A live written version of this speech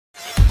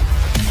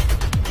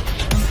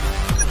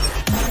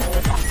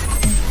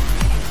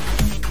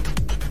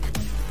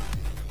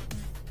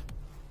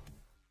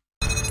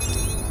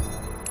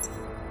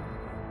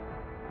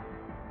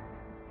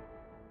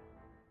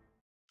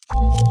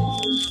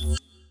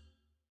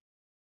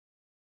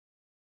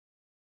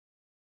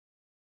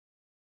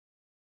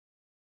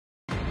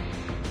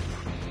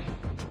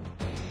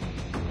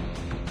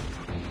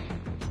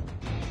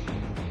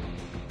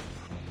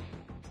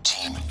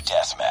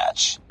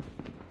match.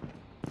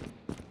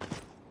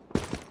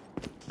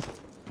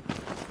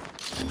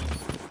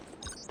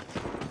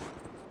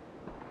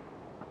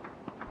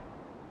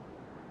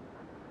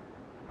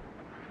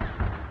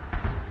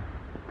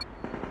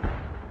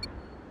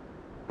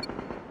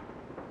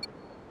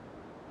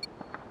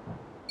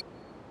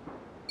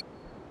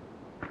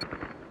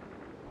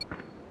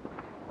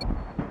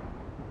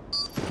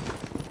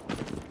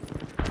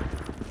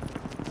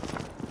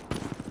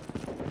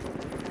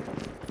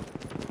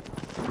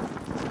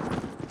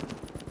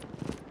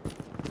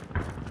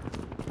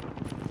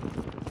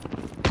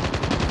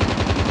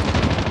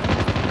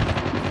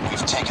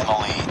 Taking the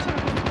lead.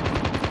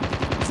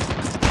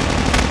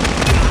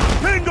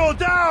 Bingo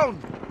down!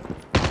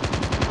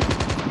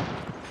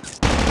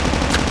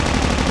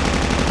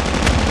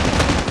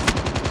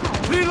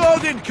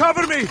 Reloading,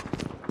 cover me!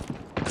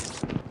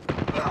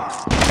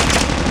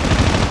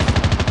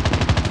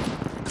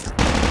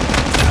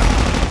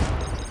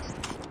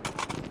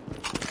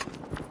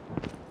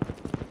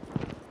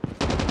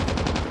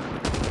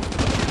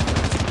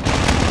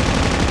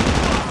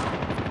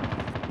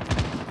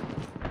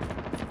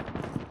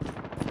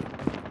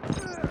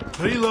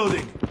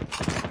 Reloading.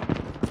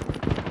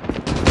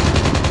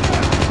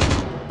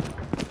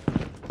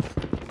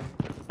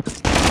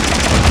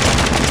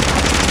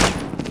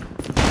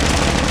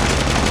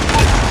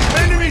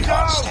 Enemy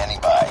down! Standing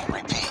by.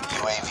 Repeat.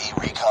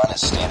 UAV recon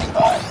is standing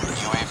by.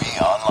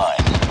 UAV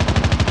online.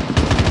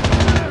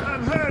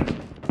 I'm hurt.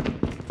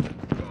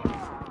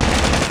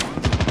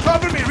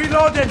 Cover me,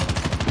 reloading.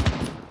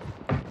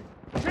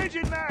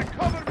 Changing mag,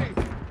 cover me.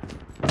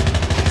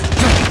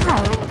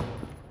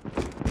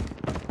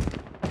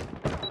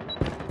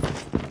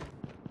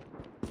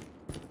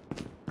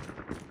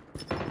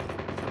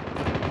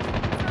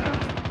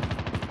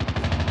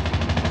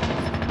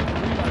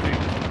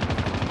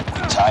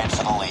 Tied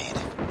for the lead.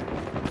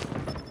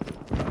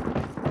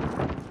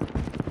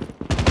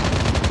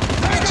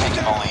 We've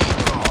taken the lead.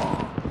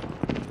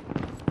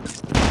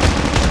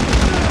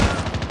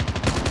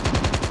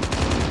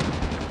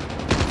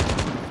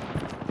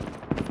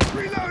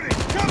 Reloading!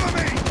 Cover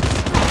me!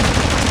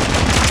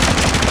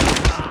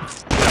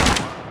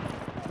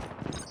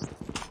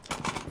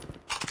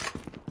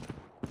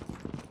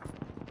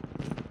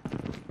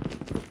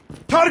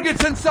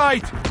 Targets in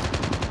sight!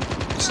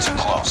 It's too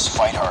close.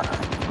 Fight harder.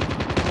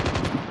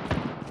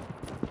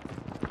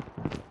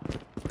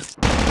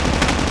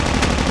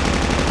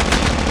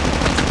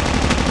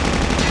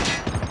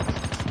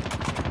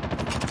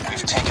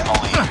 We've taken the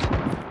lead.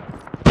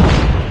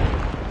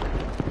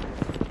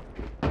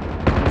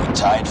 We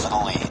tied for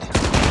the lead.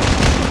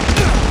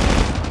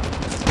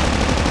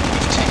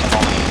 We've taken the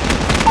lead.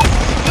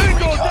 UAV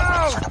recon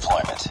ready for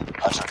deployment.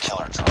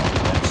 Hunter-killer drone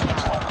ready for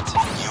deployment.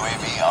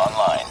 UAV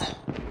online.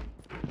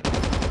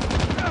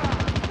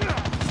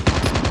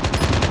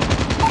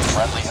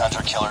 Friendly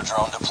hunter-killer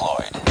drone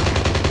deployed.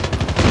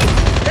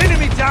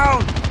 Enemy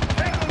down!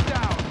 Tango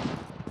down!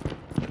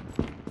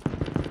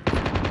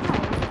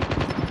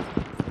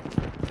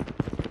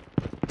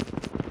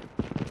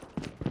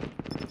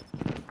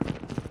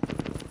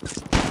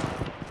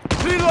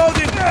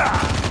 Reloading!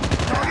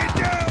 Target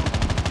down!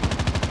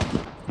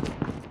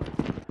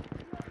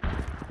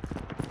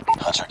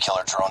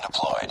 Hunter-killer drone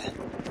deployed.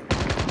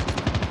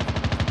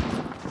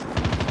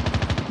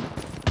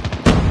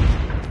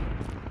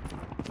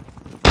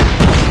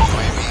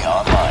 UAV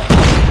online.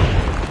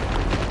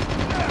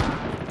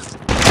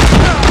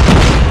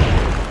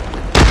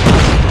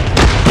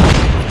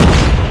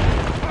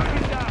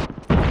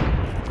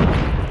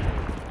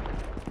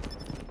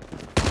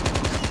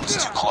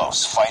 It's too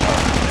close. Fight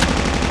harder.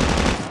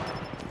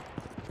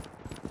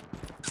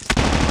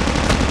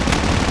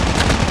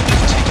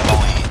 We've taken the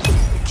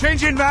lead.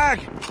 Changing mag!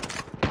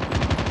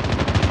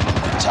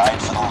 We're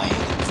tied for the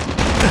lead.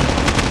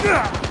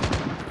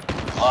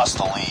 We lost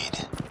the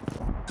lead.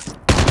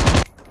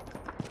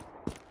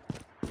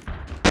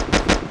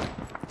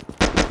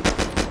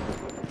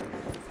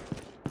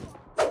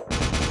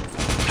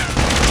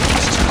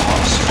 It's too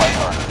close. Fight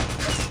harder.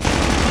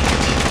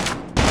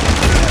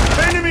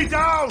 Enemy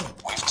down!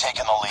 We've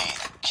taken the lead.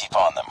 Keep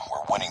on them.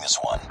 We're winning this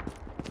one.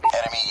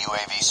 Enemy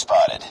UAV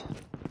spotted.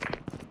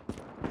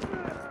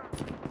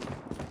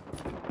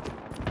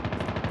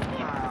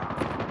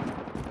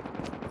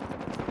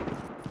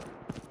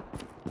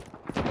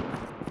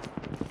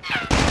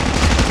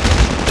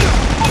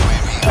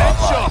 UAV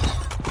online.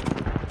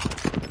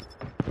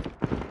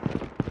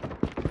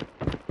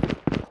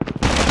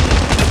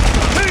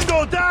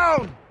 Bingo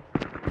down!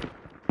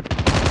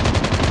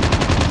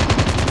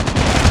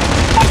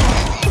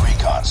 UAV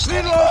recon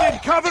standing Reloading,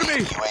 by. cover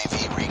me!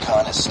 UAV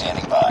recon is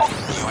standing by.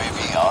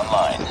 UAV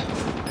online.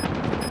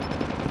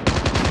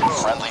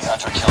 Friendly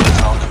hunter-killer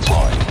drone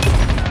deployed.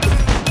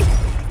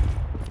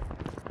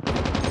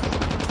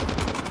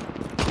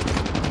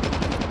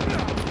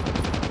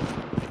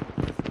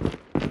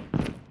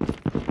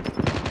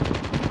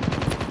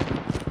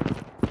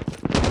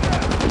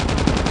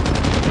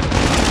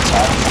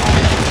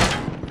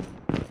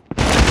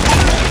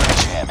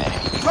 Jam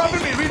enemy Cover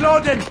UAV. me,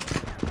 reloading!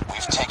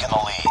 We've taken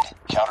the lead.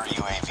 Counter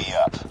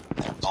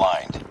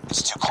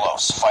It's too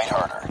close. Fight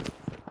harder.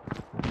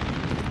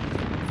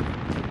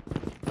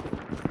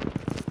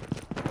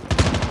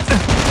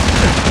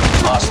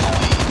 Lost the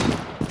lead.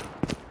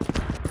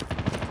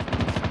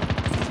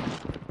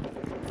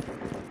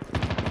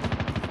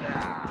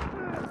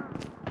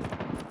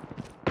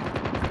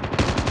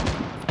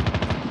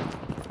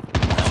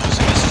 We're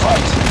losing this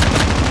fight.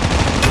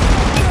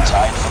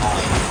 Tied for the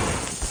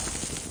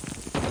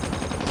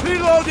lead.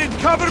 Reloading!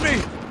 Cover me!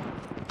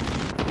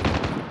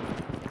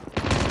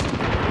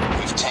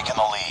 We've taken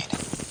the lead.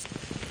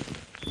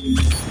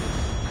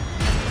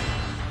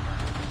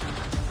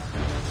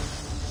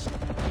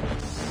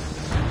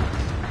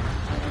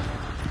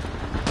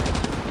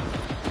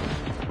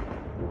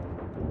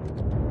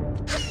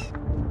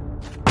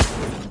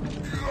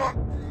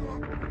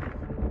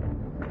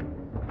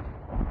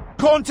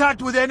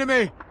 Contact with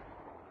enemy!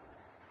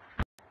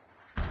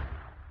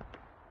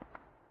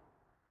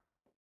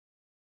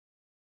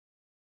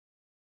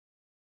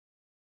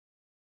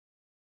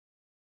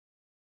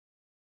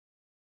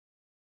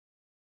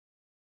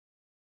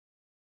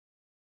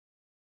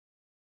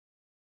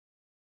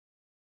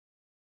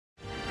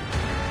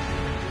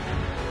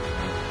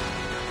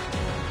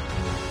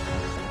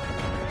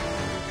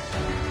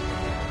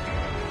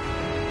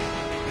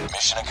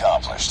 Mission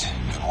accomplished.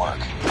 Good work.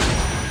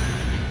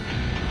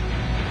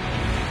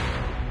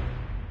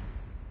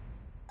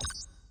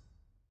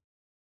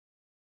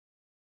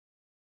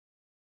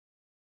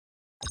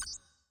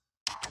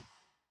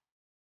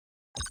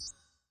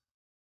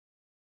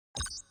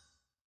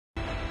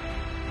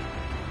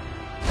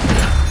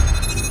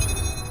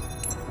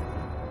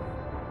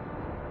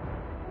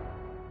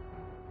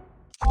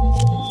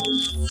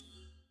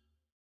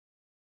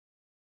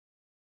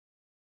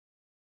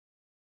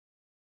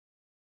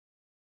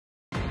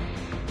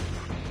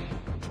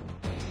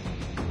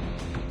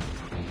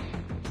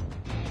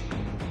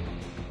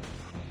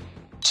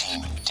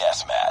 Team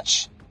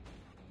deathmatch.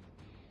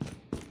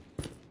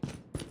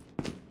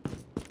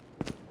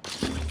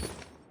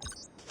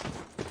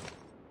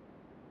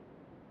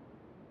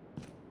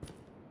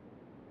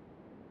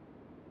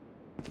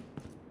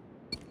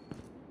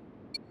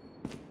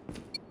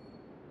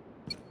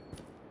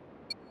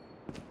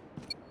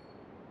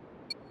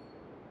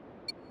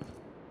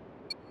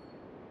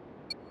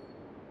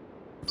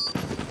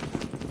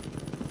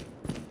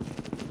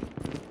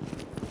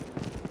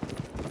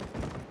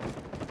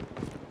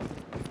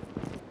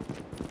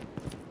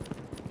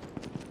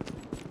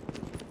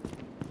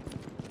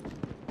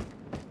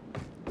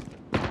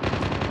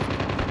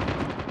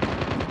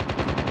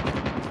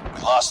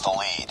 Lost the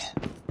lead.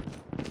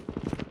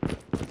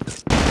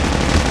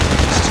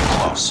 It's too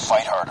close.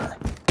 Fight harder.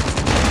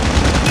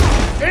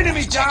 Enemy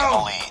We've taken the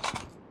down! lead.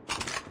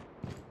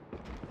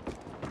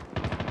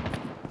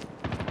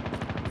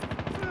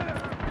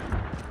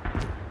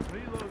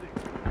 Reloading.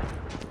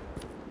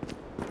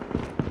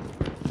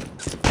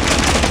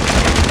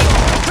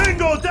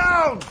 Bingo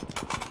down!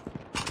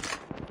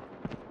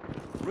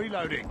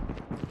 Reloading.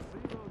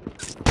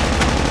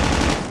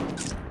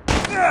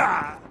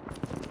 Ah!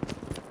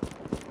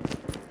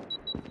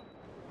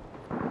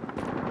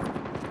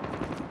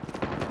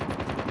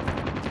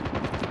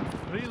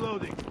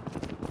 Reloading.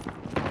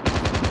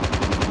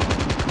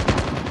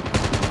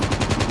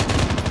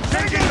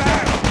 Changing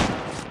mag!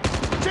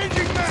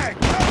 Changing mag!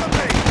 Cover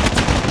me!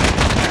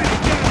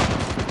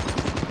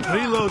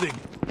 Reloading.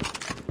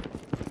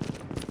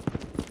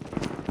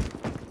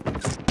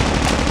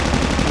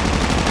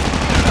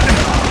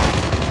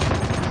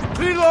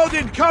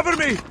 Reloading! Cover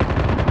me!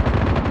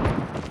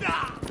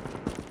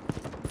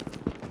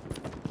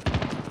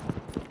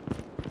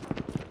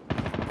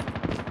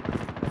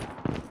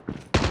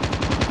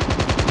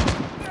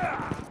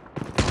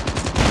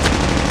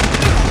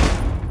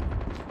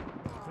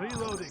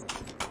 Reloading.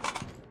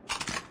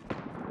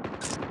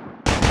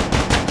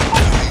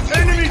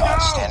 UAV recon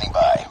standing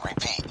by.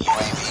 Repeat,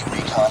 UAV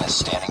recon is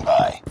standing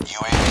by.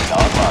 UAV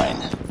online.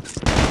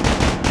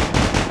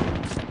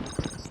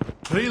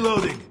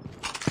 Reloading.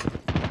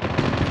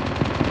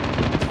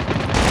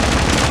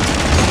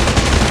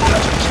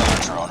 Killer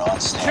drone on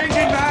standby.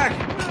 Changing mag!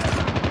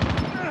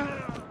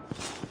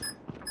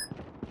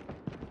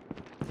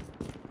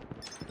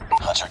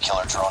 Hunter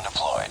killer drone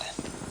deployed.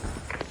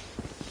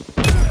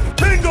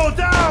 Bingo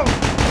down!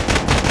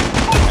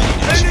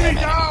 Ready to jam Enemy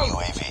enemy down!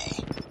 UAV.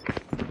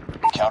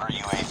 Counter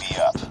UAV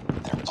up.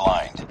 They're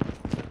blind.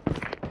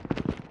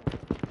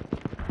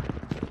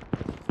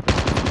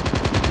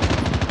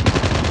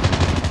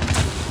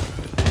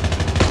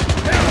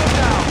 Ammo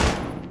down!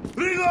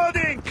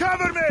 Reloading!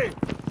 Cover me!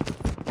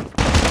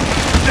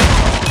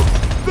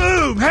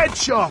 Boom!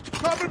 Headshot!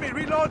 Cover me!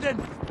 Reloading!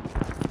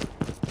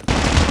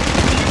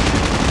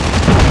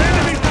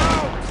 Enemy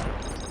down!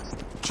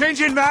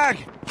 Changing mag!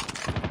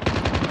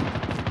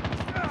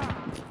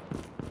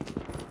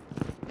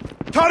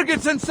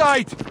 Targets in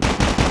sight!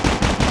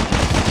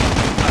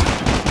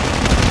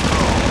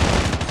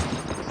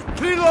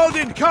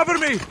 Reloading! Cover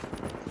me!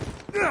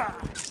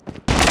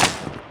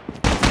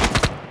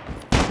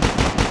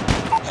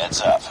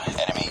 Heads up.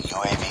 Enemy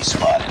UAV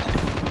spotted.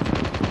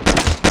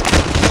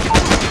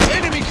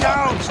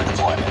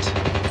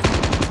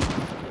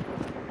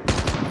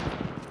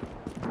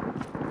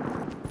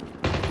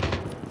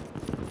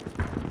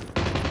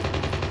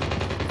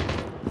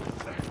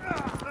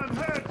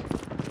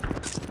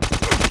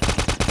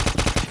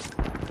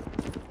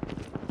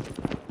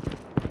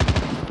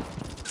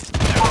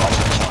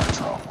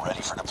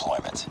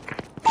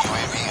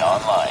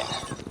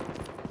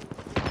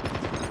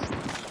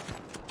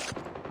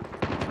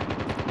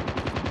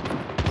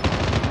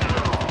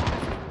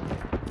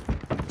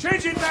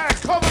 Changing mag!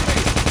 Cover me!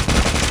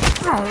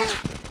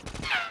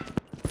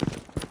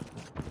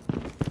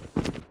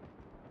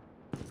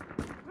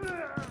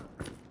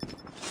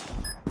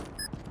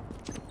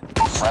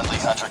 Friendly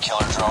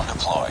hunter-killer drone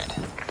deployed.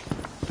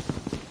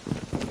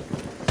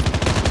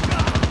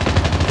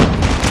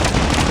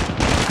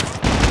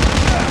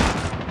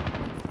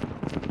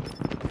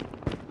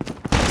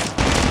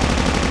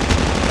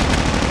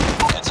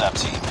 Heads up,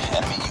 team.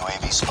 Enemy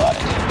UAV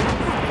spotted.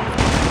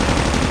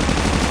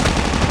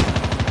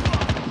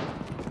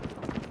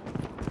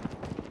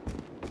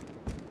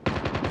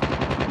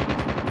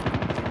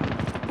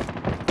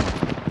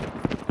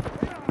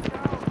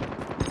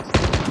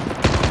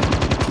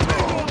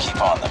 Keep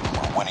on them.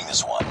 We're winning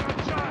this one.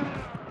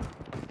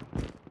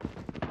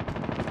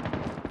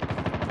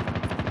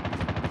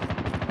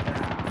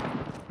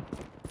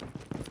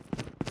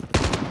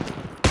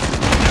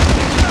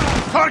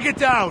 Target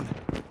down!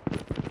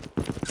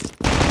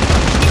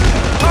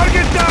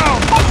 Target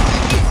down!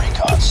 UAV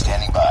recon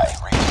standing by.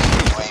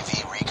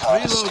 UAV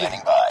recon is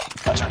standing by.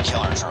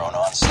 Hunter-killer drone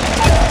on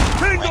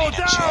standby. Bingo Ready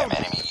to jam down!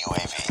 enemy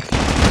UAV.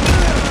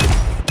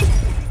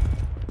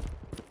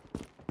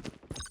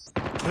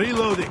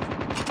 Reloading.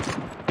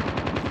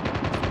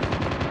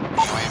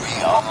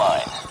 UAV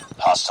online.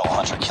 Hostile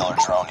hunter-killer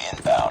drone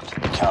inbound.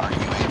 Counter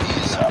UAV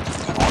is up.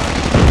 Good work.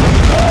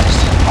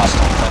 Advised.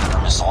 Hostile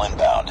predator missile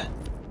inbound.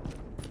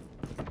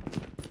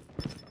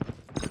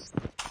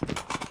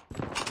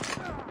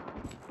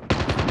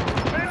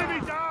 Enemy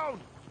down!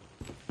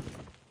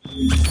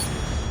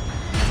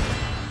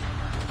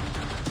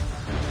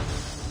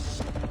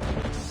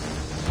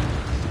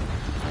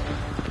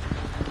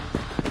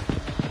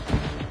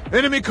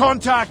 Enemy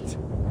contact!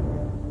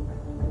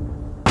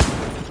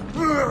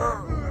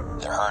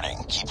 They're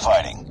hurting. Keep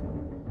fighting.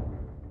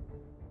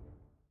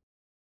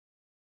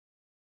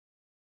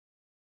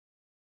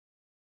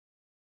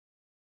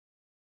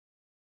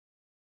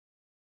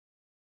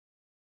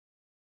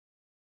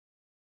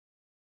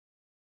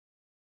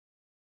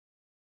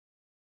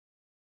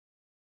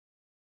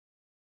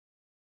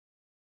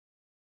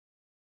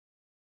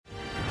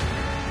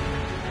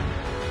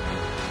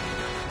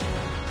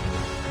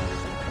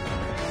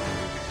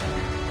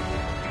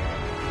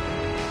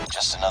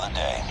 Just another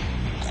day.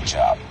 Good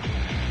job.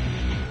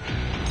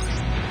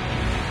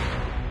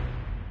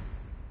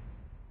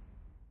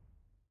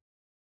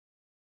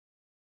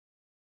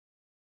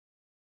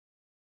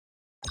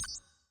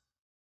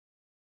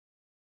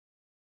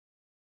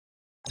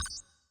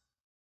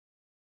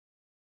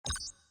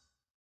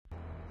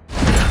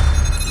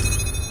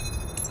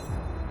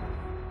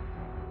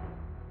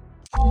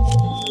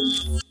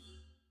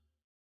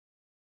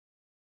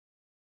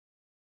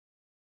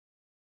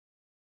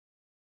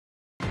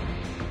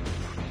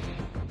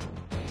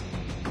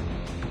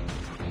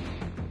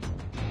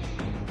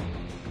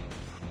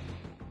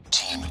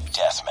 Team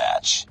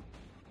deathmatch.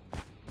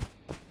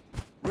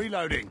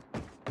 Reloading.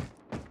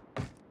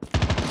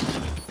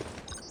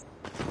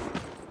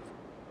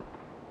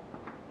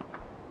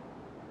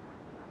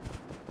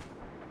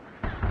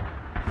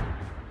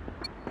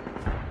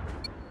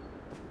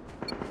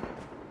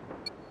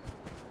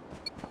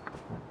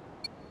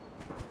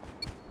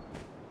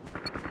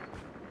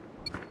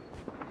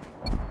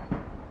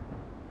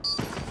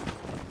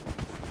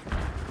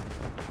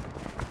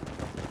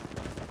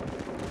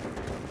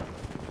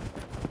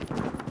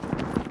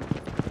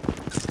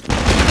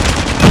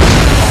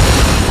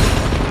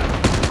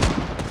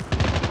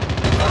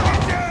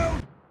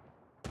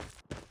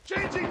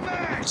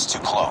 It's too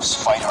close.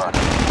 Fight harder.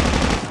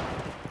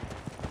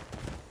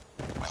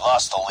 We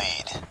lost the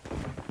lead.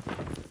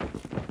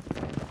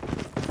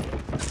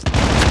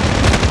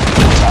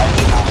 Tied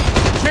for the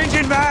lead.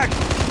 Changing mag!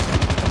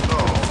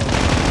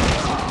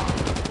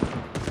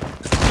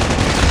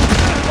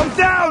 I'm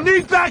down!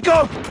 Need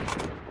backup!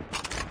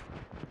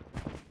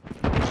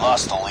 We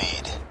lost the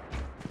lead.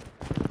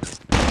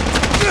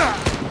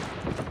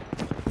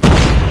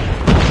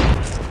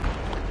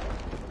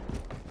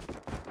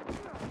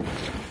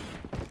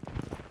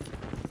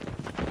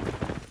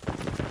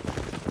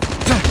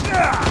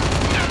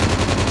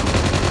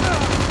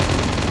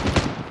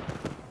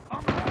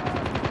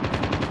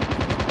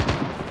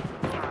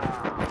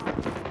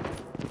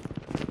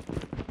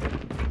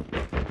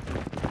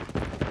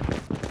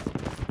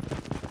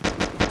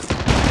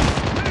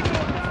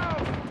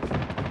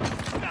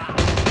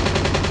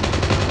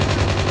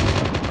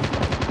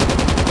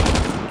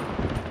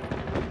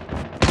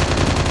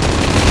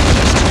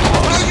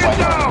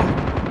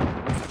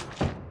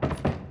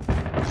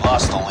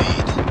 Lost the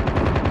lead.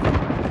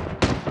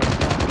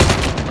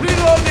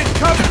 Reloading,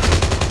 cover!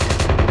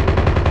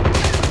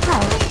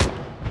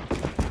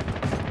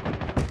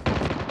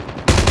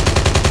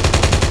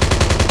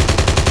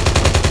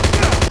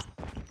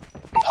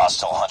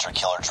 Hostile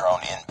hunter-killer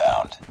drone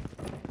inbound.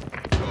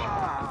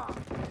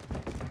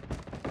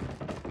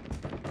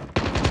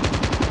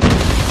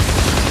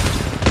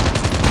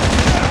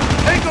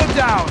 Tango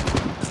down!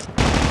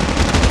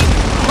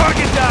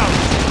 Target down!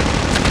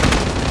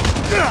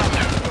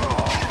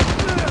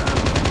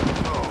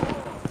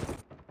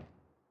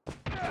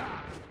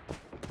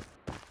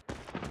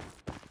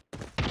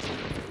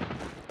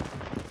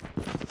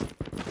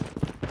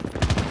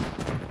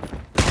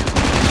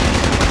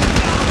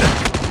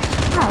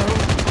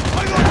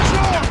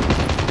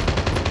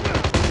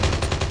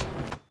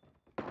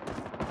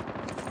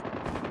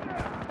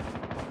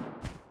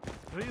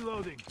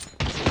 Reloading.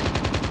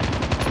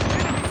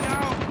 Enemy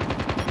down.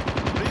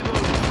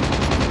 Reloading.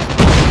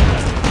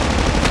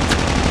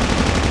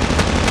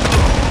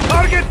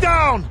 Target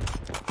down.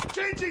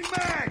 Changing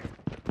mag.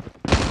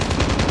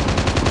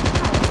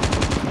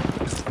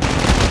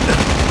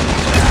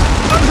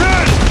 I'm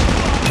hurt.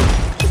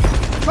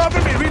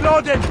 Cover me.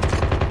 Reloading.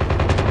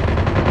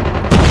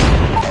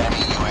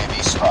 Enemy UAV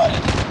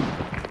spotted.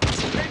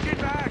 Changing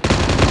mag. Be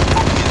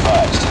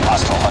advised,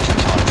 hostile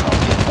hunter-killer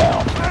drone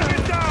inbound.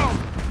 Target down.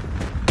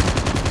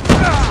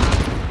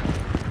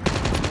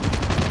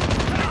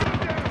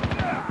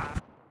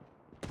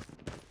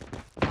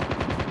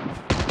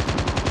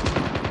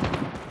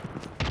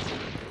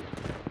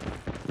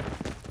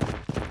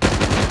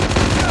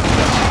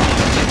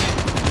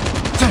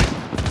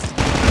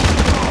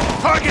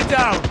 Target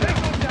down!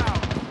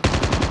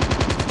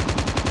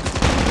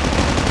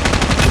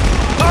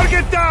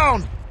 Target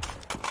down!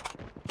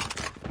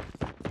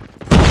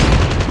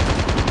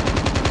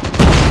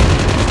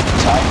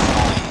 Tied for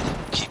the lead.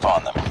 Keep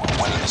on them. We're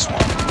winning this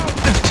one.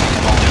 Taking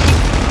the lead.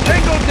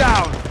 Tango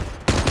down!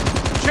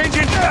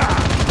 Changing...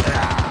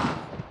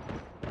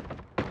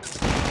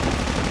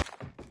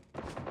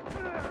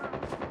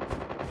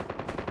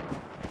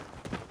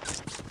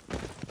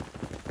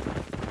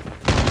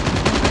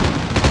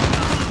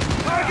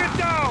 Target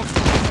down!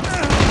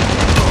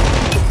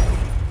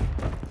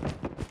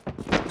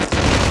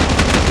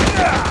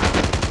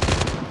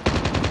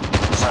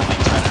 Friendly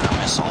Predator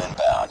missile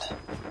inbound.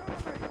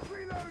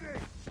 Reloading!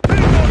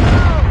 Tango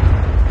down!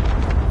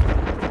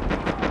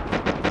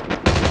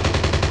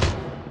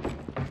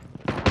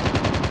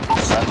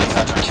 Friendly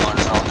hunter-killer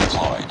drone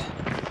deployed.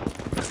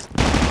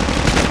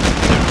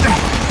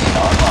 UAV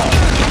online.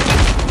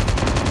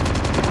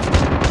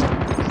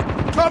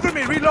 Cover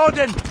me!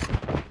 Reloading!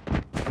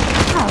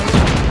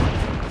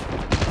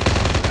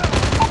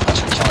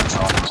 Hunter-killer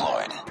drone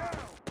deployed.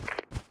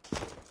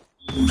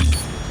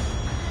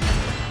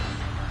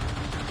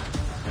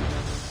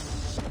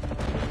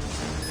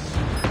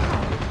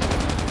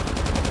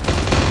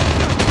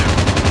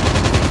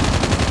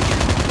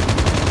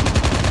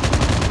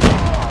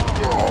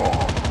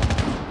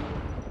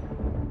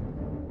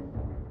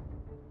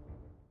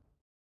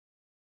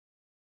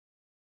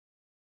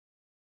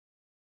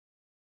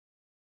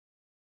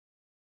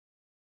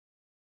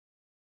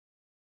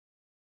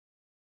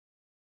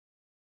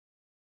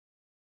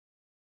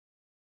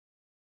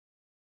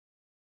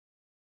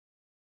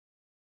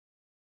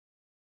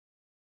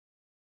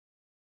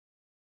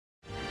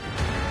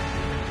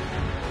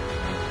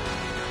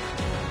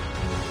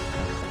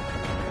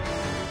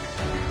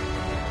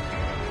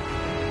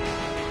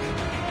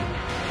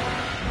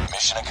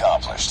 Mission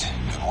accomplished.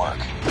 Good work.